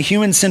Bible from a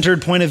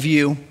human-centered point of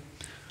view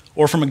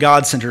or from a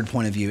God-centered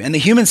point of view. And the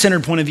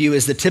human-centered point of view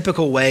is the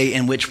typical way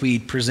in which we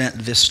present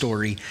this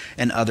story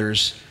and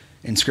others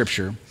in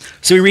Scripture.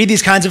 So we read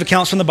these kinds of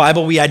accounts from the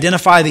Bible, we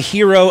identify the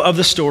hero of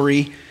the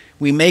story,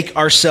 we make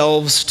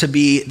ourselves to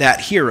be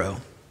that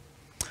hero.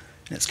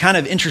 And it's kind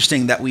of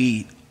interesting that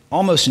we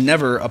almost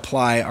never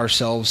apply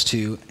ourselves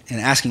to and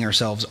asking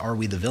ourselves, are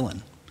we the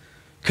villain?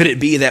 Could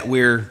it be that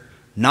we're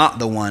not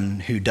the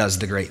one who does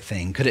the great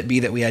thing? Could it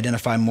be that we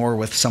identify more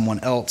with someone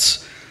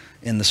else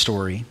in the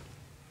story?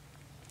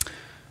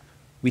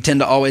 We tend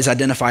to always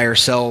identify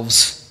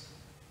ourselves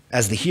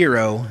as the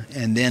hero,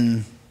 and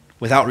then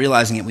without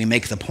realizing it, we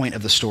make the point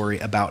of the story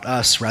about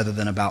us rather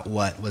than about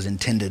what was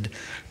intended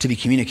to be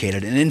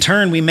communicated. And in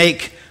turn, we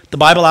make the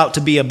Bible out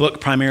to be a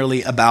book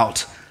primarily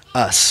about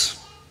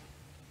us.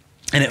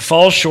 And it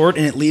falls short,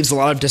 and it leaves a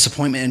lot of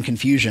disappointment and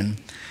confusion.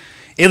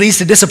 It leads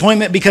to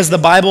disappointment because the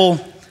Bible,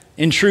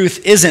 in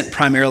truth, isn't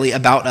primarily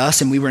about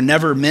us, and we were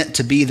never meant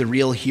to be the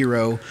real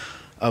hero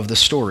of the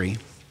story.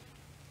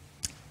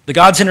 The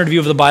God-centered view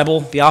of the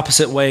Bible, the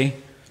opposite way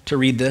to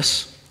read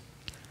this,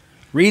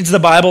 reads the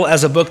Bible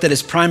as a book that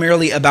is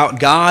primarily about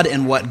God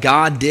and what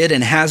God did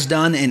and has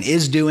done and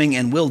is doing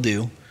and will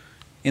do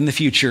in the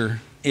future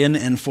in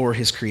and for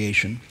his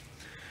creation.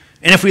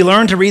 And if we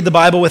learn to read the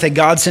Bible with a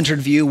God-centered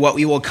view, what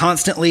we will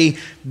constantly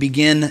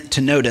begin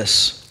to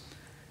notice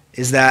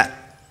is that,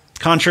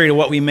 contrary to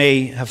what we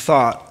may have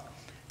thought,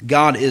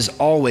 God is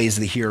always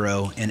the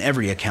hero in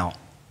every account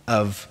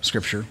of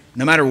Scripture,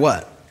 no matter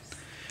what.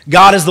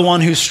 God is the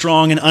one who's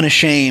strong and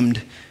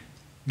unashamed.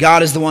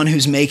 God is the one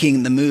who's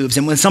making the moves.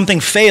 And when something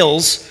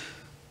fails,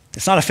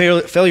 it's not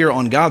a failure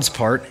on God's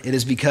part. It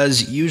is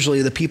because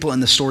usually the people in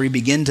the story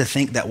begin to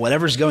think that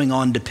whatever's going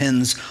on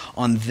depends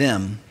on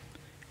them.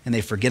 And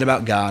they forget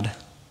about God.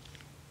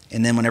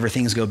 And then whenever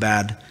things go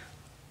bad,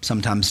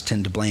 sometimes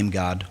tend to blame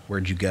God.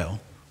 Where'd you go?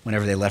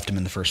 Whenever they left him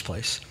in the first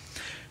place.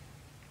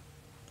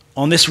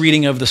 On this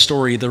reading of the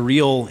story, the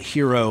real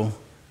hero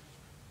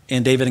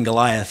in David and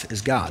Goliath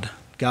is God.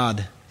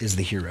 God is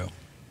the hero.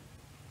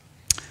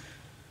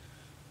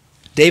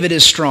 David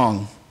is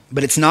strong,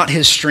 but it's not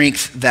his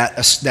strength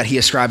that he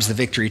ascribes the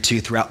victory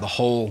to throughout the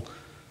whole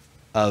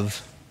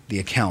of the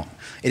account.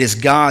 It is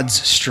God's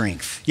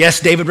strength. Yes,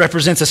 David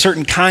represents a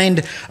certain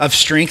kind of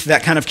strength,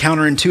 that kind of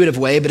counterintuitive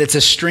way, but it's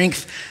a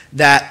strength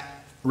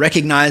that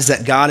recognizes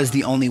that God is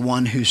the only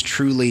one who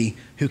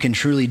can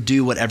truly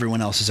do what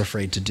everyone else is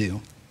afraid to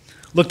do.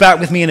 Look back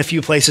with me in a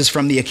few places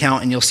from the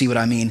account and you'll see what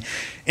I mean.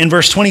 In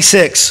verse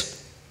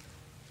 26,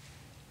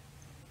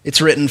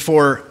 it's written,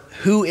 "For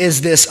who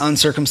is this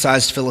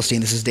uncircumcised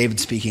Philistine," this is David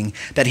speaking,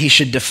 "that he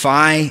should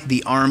defy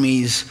the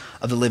armies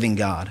of the living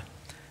God?"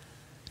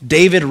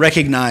 David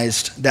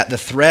recognized that the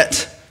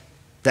threat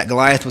that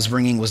Goliath was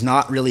bringing was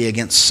not really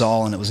against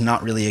Saul, and it was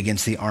not really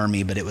against the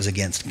army, but it was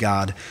against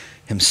God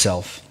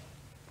himself.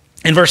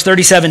 In verse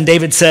 37,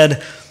 David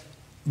said,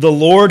 "The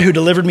Lord who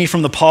delivered me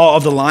from the paw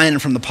of the lion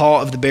and from the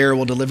paw of the bear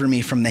will deliver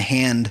me from the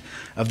hand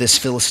of this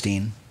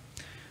Philistine."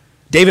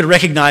 David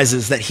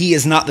recognizes that he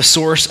is not the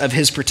source of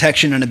his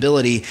protection and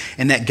ability,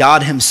 and that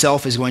God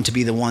himself is going to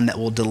be the one that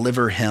will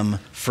deliver him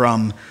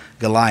from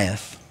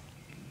Goliath.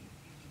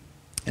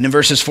 And in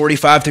verses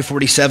 45 through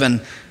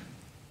 47,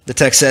 the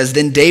text says,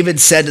 "Then David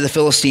said to the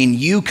Philistine,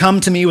 'You come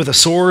to me with a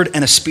sword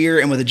and a spear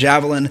and with a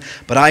javelin,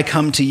 but I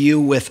come to you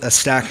with a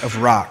stack of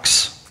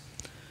rocks.'"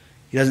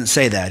 He doesn't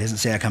say that. He doesn't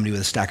say, "I come to you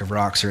with a stack of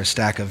rocks," or a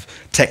stack of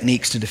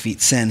techniques to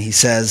defeat sin. He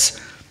says,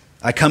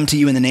 "I come to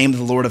you in the name of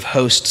the Lord of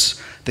hosts,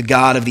 the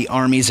God of the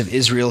armies of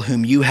Israel,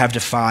 whom you have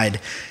defied.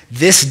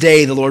 This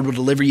day the Lord will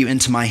deliver you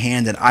into my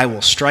hand, and I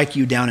will strike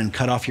you down and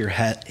cut off your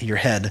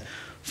head,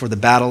 for the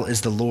battle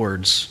is the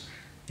Lord's,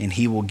 and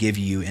he will give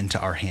you into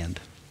our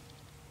hand."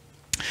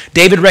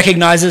 David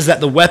recognizes that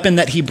the weapon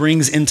that he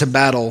brings into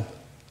battle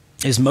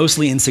is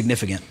mostly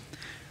insignificant.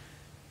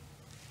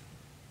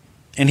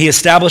 And he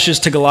establishes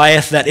to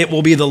Goliath that it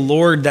will be the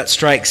Lord that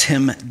strikes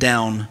him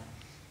down,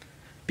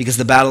 because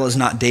the battle is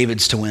not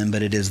David's to win,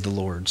 but it is the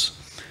Lord's.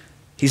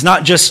 He's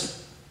not just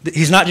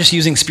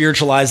using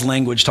spiritualized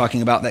language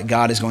talking about that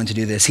God is going to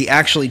do this. He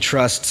actually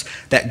trusts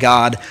that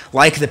God,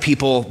 like the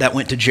people that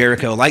went to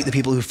Jericho, like the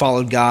people who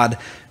followed God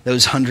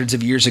those hundreds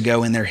of years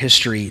ago in their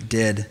history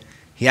did,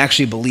 he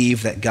actually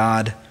believed that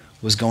God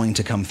was going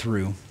to come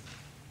through.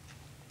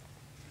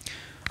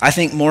 I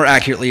think more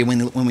accurately,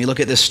 when we look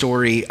at this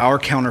story, our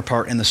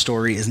counterpart in the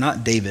story is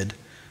not David,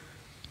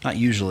 not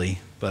usually,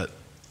 but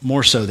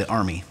more so the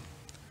army.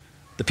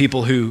 The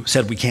people who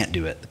said we can't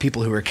do it, the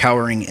people who are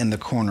cowering in the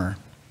corner,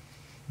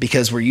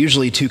 because we're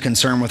usually too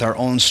concerned with our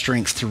own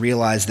strength to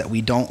realize that we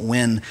don't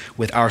win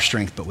with our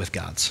strength, but with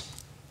God's.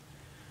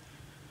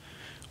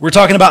 We're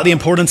talking about the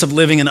importance of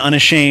living an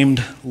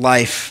unashamed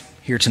life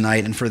here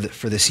tonight and for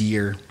this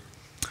year,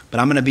 but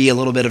I'm going to be a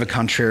little bit of a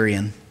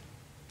contrarian.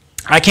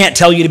 I can't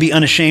tell you to be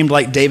unashamed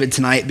like David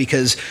tonight,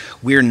 because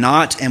we're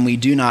not and we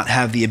do not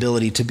have the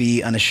ability to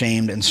be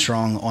unashamed and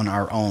strong on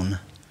our own.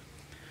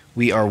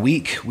 We are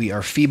weak, we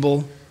are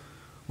feeble,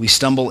 we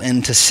stumble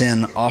into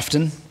sin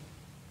often,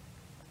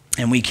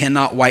 and we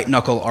cannot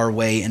white-knuckle our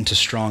way into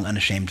strong,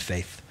 unashamed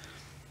faith.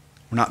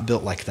 We're not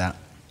built like that.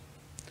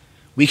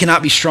 We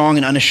cannot be strong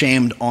and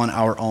unashamed on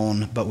our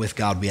own, but with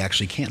God we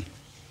actually can.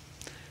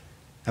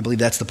 I believe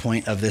that's the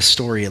point of this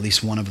story, at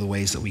least one of the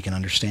ways that we can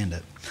understand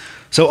it.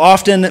 So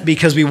often,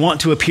 because we want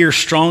to appear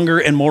stronger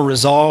and more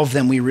resolved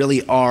than we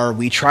really are,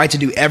 we try to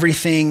do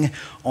everything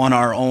on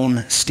our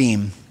own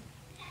steam.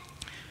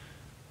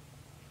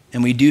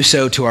 And we do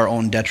so to our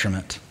own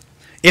detriment.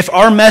 If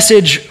our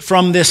message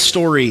from this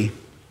story,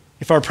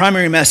 if our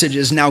primary message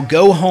is now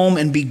go home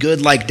and be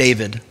good like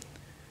David,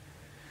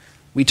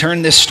 we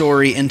turn this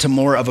story into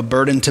more of a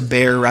burden to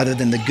bear rather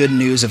than the good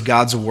news of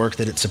God's work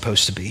that it's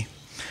supposed to be.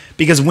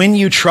 Because when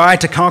you try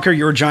to conquer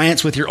your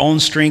giants with your own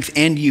strength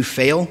and you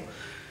fail,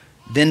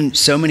 then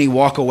so many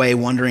walk away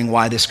wondering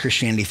why this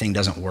Christianity thing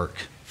doesn't work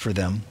for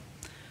them,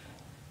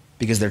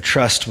 because their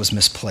trust was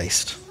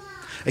misplaced.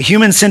 A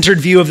human-centered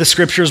view of the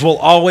scriptures will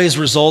always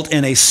result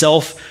in a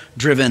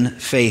self-driven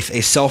faith,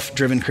 a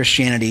self-driven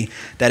Christianity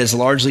that is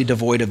largely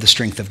devoid of the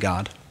strength of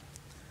God.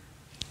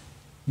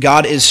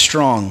 God is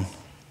strong,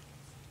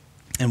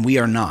 and we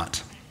are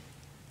not.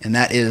 And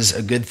that is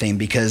a good thing,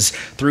 because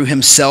through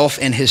himself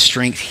and his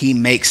strength, he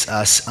makes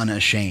us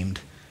unashamed.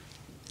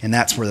 And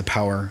that's where the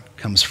power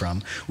comes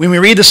from. When we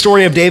read the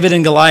story of David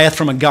and Goliath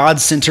from a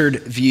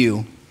God-centered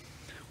view,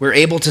 we're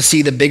able to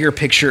see the bigger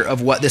picture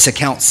of what this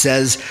account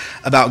says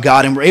about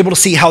God, and we're able to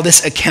see how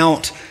this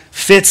account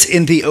fits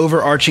in the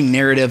overarching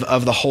narrative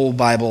of the whole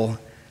Bible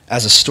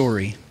as a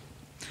story.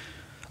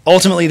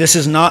 Ultimately, this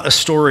is not a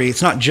story,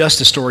 it's not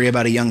just a story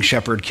about a young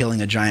shepherd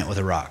killing a giant with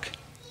a rock.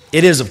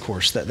 It is, of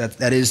course,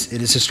 it is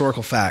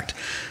historical fact,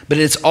 but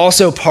it's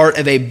also part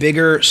of a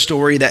bigger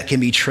story that can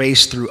be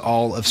traced through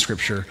all of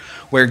Scripture,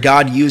 where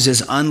God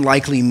uses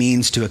unlikely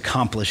means to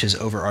accomplish his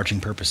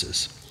overarching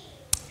purposes.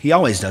 He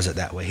always does it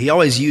that way. He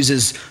always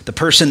uses the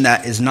person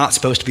that is not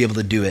supposed to be able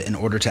to do it in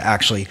order to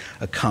actually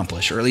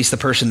accomplish, or at least the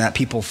person that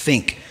people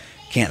think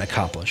can't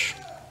accomplish.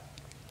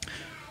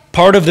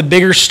 Part of the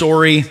bigger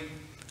story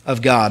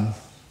of God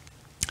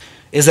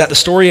is that the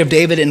story of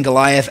David and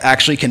Goliath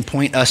actually can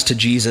point us to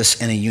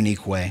Jesus in a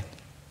unique way.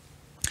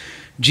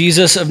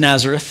 Jesus of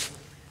Nazareth,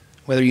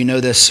 whether you know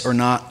this or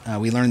not,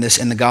 we learn this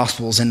in the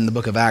Gospels and in the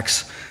book of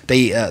Acts.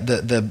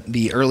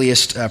 The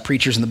earliest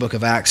preachers in the book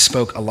of Acts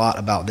spoke a lot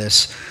about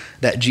this,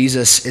 that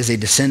Jesus is a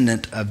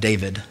descendant of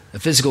David, a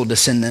physical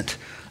descendant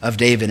of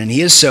David, and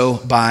he is so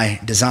by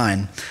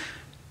design.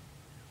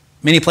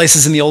 Many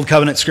places in the Old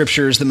Covenant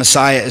scriptures, the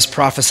Messiah is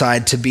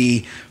prophesied to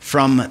be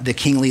from the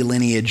kingly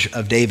lineage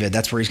of David.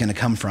 That's where he's going to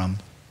come from.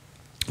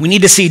 We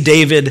need to see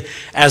David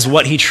as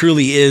what he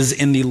truly is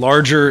in the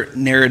larger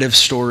narrative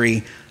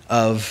story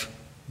of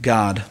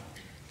God.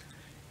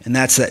 And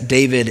that's that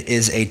David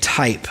is a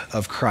type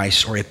of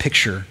Christ, or a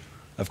picture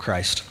of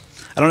Christ.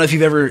 I don't know if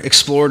you've ever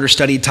explored or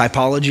studied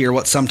typology, or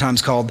what's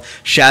sometimes called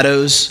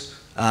shadows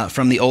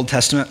from the Old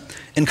Testament.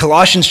 In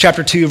Colossians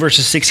chapter 2,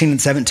 verses 16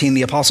 and 17,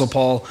 the Apostle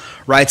Paul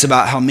writes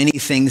about how many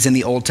things in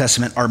the Old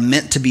Testament are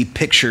meant to be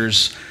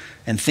pictures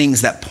and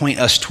things that point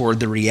us toward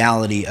the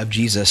reality of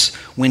Jesus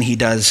when he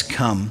does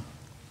come.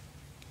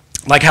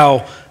 Like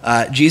how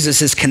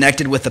Jesus is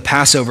connected with the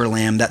Passover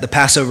lamb, that the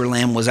Passover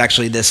lamb was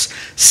actually this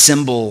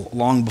symbol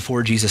long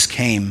before Jesus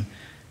came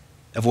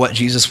of what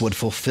Jesus would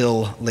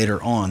fulfill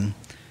later on.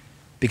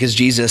 Because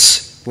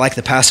Jesus, like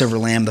the Passover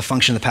lamb, the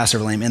function of the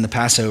Passover lamb in the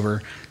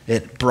Passover,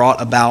 it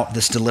brought about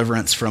this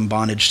deliverance from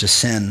bondage to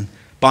sin,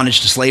 bondage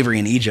to slavery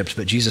in Egypt,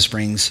 but Jesus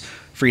brings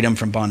freedom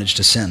from bondage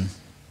to sin.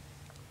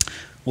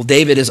 Well,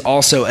 David is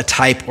also a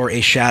type or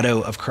a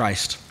shadow of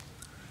Christ.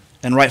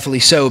 And rightfully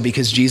so,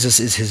 because Jesus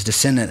is his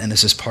descendant, and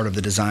this is part of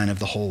the design of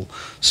the whole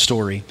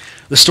story.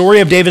 The story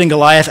of David and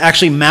Goliath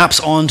actually maps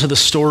onto the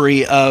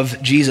story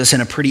of Jesus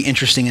in a pretty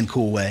interesting and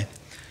cool way.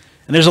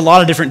 And there's a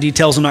lot of different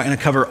details. I'm not going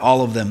to cover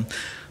all of them.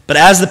 But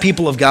as the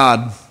people of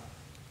God,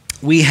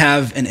 we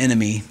have an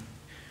enemy,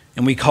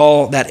 and we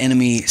call that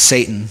enemy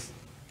Satan.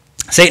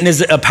 Satan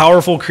is a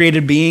powerful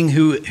created being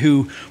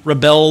who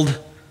rebelled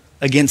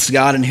against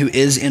God and who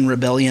is in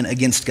rebellion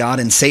against God,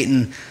 and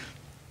Satan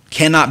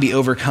cannot be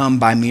overcome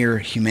by mere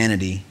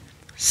humanity.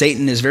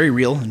 Satan is very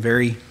real and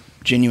very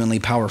genuinely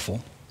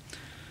powerful.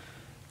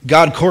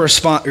 Goliath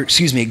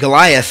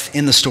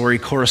in the story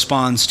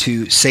corresponds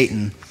to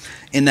Satan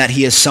in that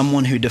he is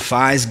someone who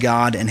defies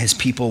God and his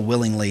people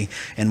willingly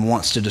and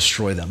wants to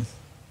destroy them.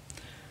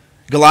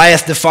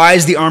 Goliath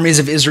defies the armies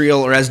of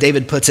Israel, or as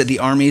David puts it, the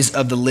armies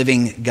of the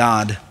living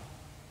God.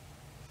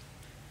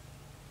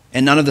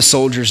 And none of the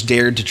soldiers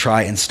dared to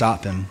try and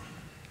stop him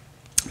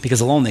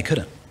because alone they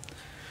couldn't.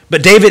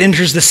 But David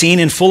enters the scene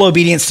in full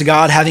obedience to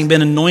God, having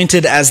been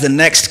anointed as the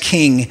next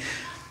king,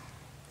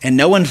 and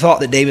no one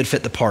thought that David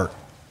fit the part.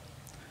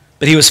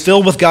 But he was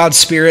filled with God's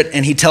Spirit,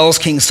 and he tells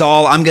King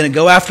Saul, I'm going to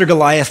go after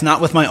Goliath,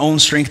 not with my own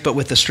strength, but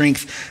with the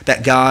strength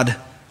that God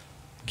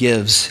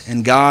gives.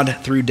 And God,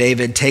 through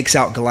David, takes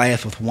out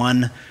Goliath with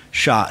one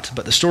shot.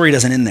 But the story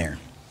doesn't end there.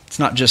 It's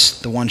not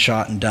just the one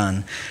shot and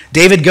done.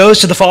 David goes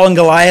to the fallen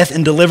Goliath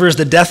and delivers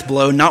the death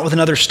blow, not with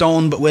another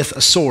stone, but with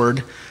a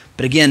sword.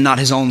 But again, not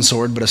his own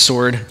sword, but a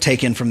sword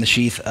taken from the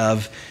sheath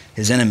of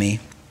his enemy.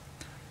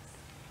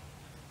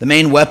 The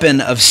main weapon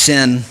of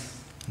sin,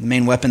 the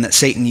main weapon that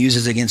Satan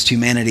uses against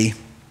humanity,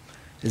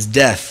 is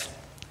death,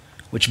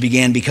 which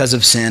began because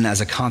of sin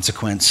as a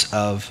consequence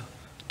of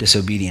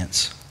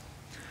disobedience.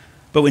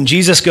 But when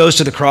Jesus goes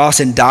to the cross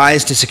and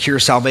dies to secure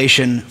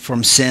salvation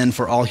from sin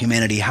for all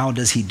humanity, how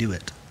does he do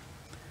it?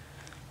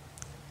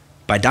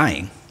 By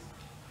dying,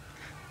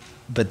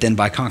 but then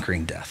by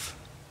conquering death.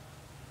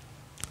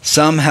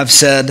 Some have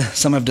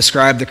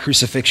described the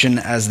crucifixion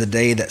as the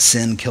day that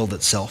sin killed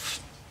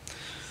itself.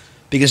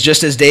 Because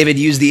just as David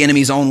used the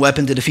enemy's own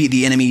weapon to defeat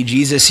the enemy,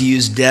 Jesus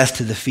used death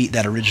to defeat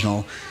that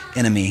original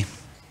enemy.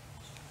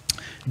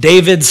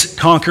 David's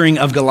conquering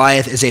of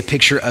Goliath is a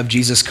picture of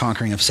Jesus'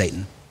 conquering of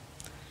Satan.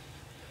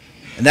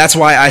 And that's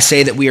why I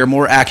say that we are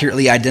more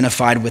accurately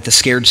identified with the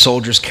scared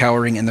soldiers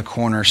cowering in the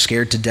corner,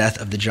 scared to death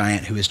of the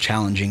giant who is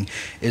challenging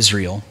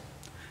Israel.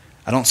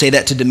 I don't say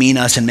that to demean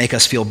us and make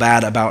us feel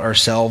bad about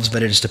ourselves,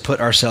 but it is to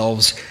put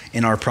ourselves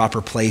in our proper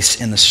place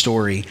in the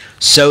story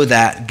so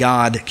that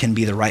God can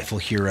be the rightful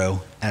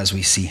hero as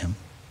we see him.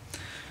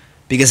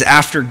 Because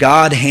after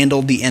God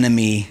handled the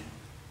enemy,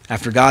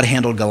 after God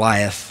handled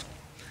Goliath,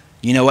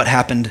 you know what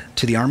happened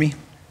to the army?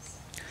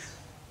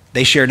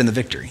 They shared in the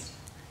victory.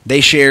 They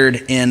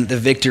shared in the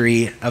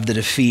victory of the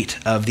defeat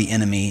of the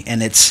enemy.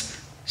 And it's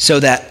so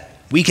that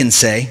we can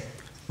say,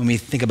 when we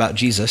think about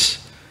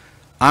Jesus,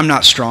 I'm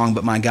not strong,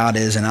 but my God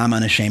is, and I'm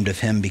unashamed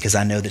of him because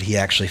I know that he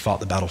actually fought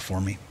the battle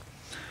for me.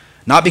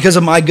 Not because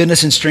of my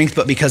goodness and strength,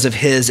 but because of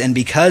his. And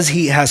because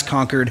he has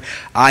conquered,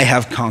 I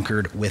have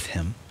conquered with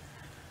him.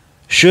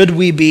 Should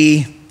we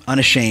be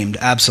unashamed?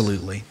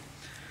 Absolutely.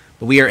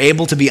 But we are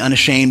able to be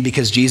unashamed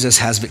because Jesus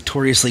has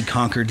victoriously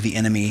conquered the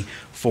enemy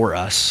for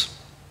us.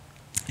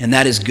 And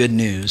that is good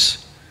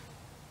news.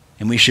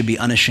 And we should be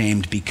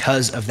unashamed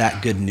because of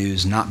that good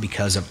news, not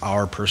because of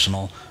our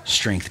personal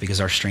strength,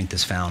 because our strength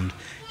is found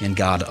in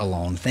God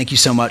alone. Thank you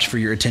so much for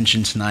your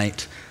attention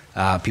tonight.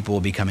 People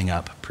will be coming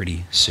up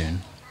pretty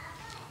soon.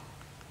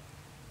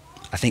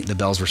 I think the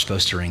bells were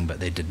supposed to ring, but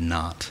they did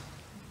not.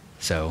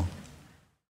 So